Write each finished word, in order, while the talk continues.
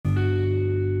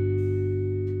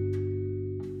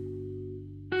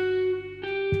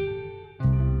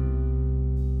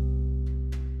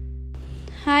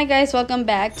Hi guys, welcome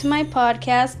back to my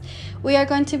podcast. We are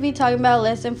going to be talking about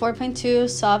lesson 4.2,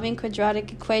 solving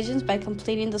quadratic equations by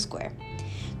completing the square.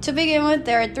 To begin with,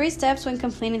 there are 3 steps when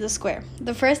completing the square.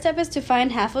 The first step is to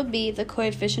find half of b, the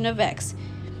coefficient of x,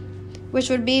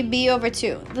 which would be b over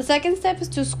 2. The second step is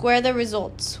to square the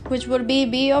results, which would be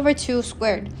b over 2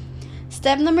 squared.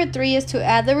 Step number 3 is to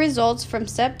add the results from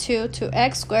step 2 to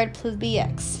x squared plus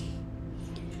bx.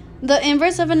 The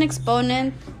inverse of an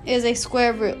exponent is a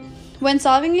square root. When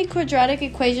solving a quadratic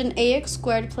equation ax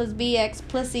squared plus bx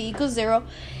plus c equals 0,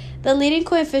 the leading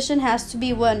coefficient has to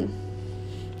be 1.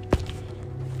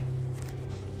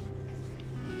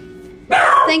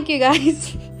 Thank you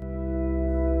guys.